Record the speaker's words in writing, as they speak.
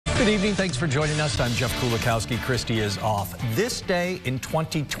Good evening. Thanks for joining us. I'm Jeff Kulikowski. Christy is off. This day in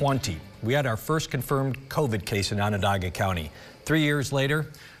 2020, we had our first confirmed COVID case in Onondaga County. 3 years later,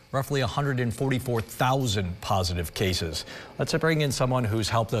 roughly 144,000 positive cases. Let's bring in someone who's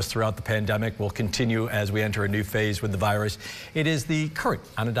helped us throughout the pandemic. We'll continue as we enter a new phase with the virus. It is the current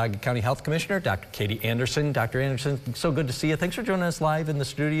Onondaga County Health Commissioner, Dr. Kathryn Anderson. Dr. Anderson, so good to see you. Thanks for joining us live in the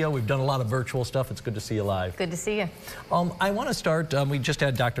studio. We've done a lot of virtual stuff. It's good to see you live. Good to see you. I want to start, we just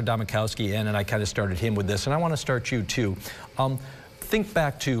had Dr. Domachowski in, and I kind of started him with this, and I want to start you too. Think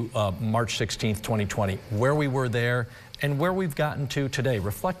back to March 16th, 2020, where we were there and where we've gotten to today.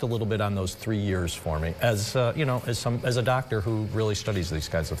 Reflect a little bit on those 3 years for me, as you know, as a doctor who really studies these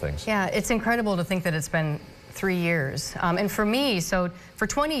kinds of things. Yeah, it's incredible to think that it's been 3 years. And for me, so for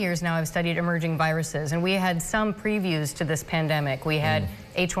 20 years now, I've studied emerging viruses, and we had some previews to this pandemic. We had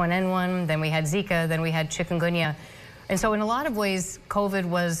H1N1, then we had Zika, then we had chikungunya. And so in a lot of ways, COVID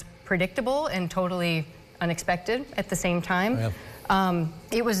was predictable and totally unexpected at the same time. Yeah.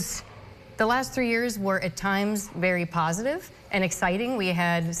 The last 3 years were at times very positive and exciting. We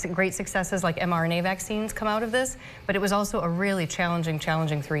had great successes like mRNA vaccines come out of this, but it was also a really challenging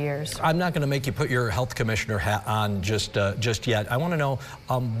 3 years. I'm not going to make you put your health commissioner hat on just yet. I want to know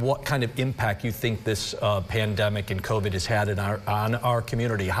what kind of impact you think this pandemic and COVID has had on our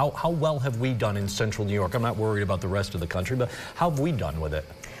community. How well have we done in Central New York? I'm not worried about the rest of the country, but how have we done with it?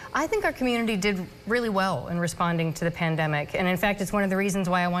 I think our community did really well in responding to the pandemic. And in fact, it's one of the reasons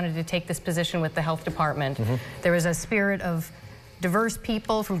why I wanted to take this position with the health department. There was a spirit of diverse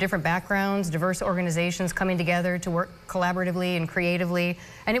people from different backgrounds, diverse organizations coming together to work collaboratively and creatively.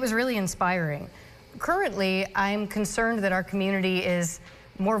 And it was really inspiring. Currently, I'm concerned that our community is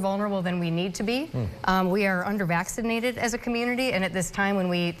more vulnerable than we need to be. We are under-vaccinated as a community, and at this time when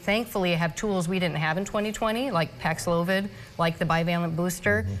we thankfully have tools we didn't have in 2020, like Paxlovid, like the bivalent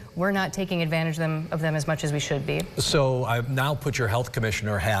booster, we're not taking advantage of them as much as we should be. So I've now put your health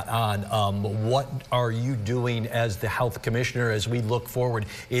commissioner hat on. What are you doing as the health commissioner as we look forward?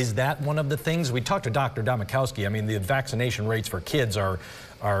 Is that one of the things? We talked to Dr. Domachowski. I mean, the vaccination rates for kids are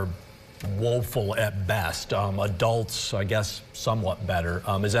woeful at best. Adults, I guess, somewhat better.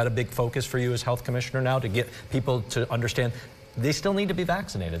 Is that a big focus for you as health commissioner now, to get people to understand they still need to be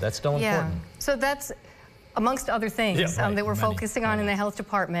vaccinated? That's still important. So that's amongst other things that we're focusing on in the health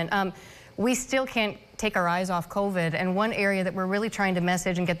department. We still can't take our eyes off COVID, and one area that we're really trying to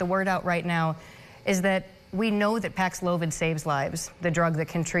message and get the word out right now is that we know that Paxlovid saves lives, the drug that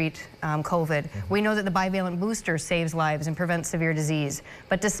can treat COVID. We know that the bivalent booster saves lives and prevents severe disease.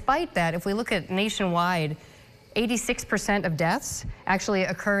 But despite that, if we look at nationwide, 86% of deaths actually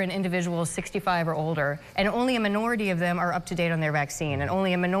occur in individuals 65 or older, and only a minority of them are up to date on their vaccine, and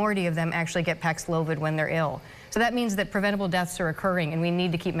only a minority of them actually get Paxlovid when they're ill. So that means that preventable deaths are occurring, and we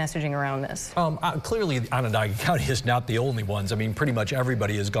need to keep messaging around this. Clearly, Onondaga County is not the only ones. I mean, pretty much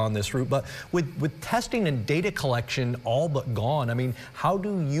everybody has gone this route. But with testing and data collection all but gone, I mean, how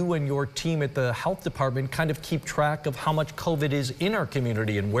do you and your team at the health department kind of keep track of how much COVID is in our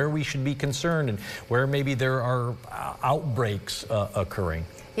community and where we should be concerned and where maybe there are outbreaks occurring?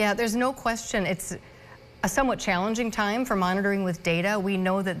 Yeah, there's no question. It's a somewhat challenging time for monitoring with data. We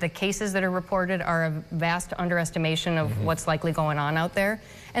know that the cases that are reported are a vast underestimation of what's likely going on out there.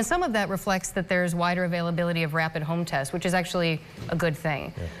 And some of that reflects that there's wider availability of rapid home tests, which is actually a good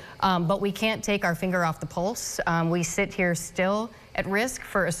thing. But we can't take our finger off the pulse. We sit here still at risk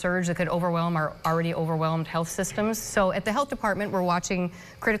for a surge that could overwhelm our already overwhelmed health systems. So at the health department, we're watching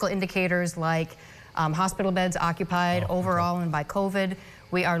critical indicators like hospital beds occupied overall and by COVID.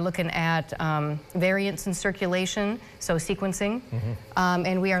 We are looking at variants in circulation, so sequencing,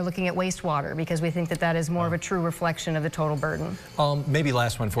 and we are looking at wastewater because we think that that is more of a true reflection of the total burden. Maybe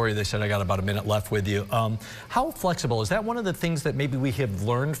last one for you. They said I got about a minute left with you. How flexible, is that one of the things that maybe we have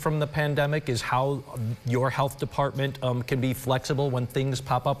learned from the pandemic, is how your health department can be flexible when things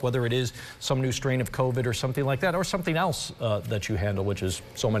pop up, whether it is some new strain of COVID or something like that, or something else that you handle, which is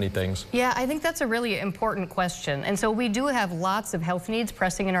so many things? Yeah, I think that's a really important question. And so we do have lots of health needs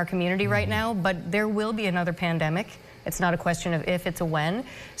pressing in our community right now, but there will be another pandemic. It's not a question of if, it's a when.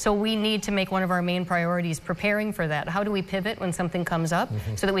 So we need to make one of our main priorities preparing for that. How do we pivot when something comes up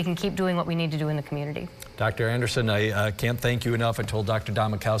so that we can keep doing what we need to do in the community? Dr. Anderson, I can't thank you enough. I told Dr.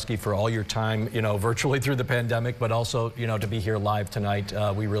 Domachowski for all your time, virtually through the pandemic, but also, to be here live tonight.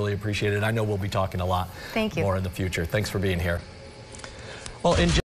 We really appreciate it. I know we'll be talking a lot more in the future. Thanks for being here. Well,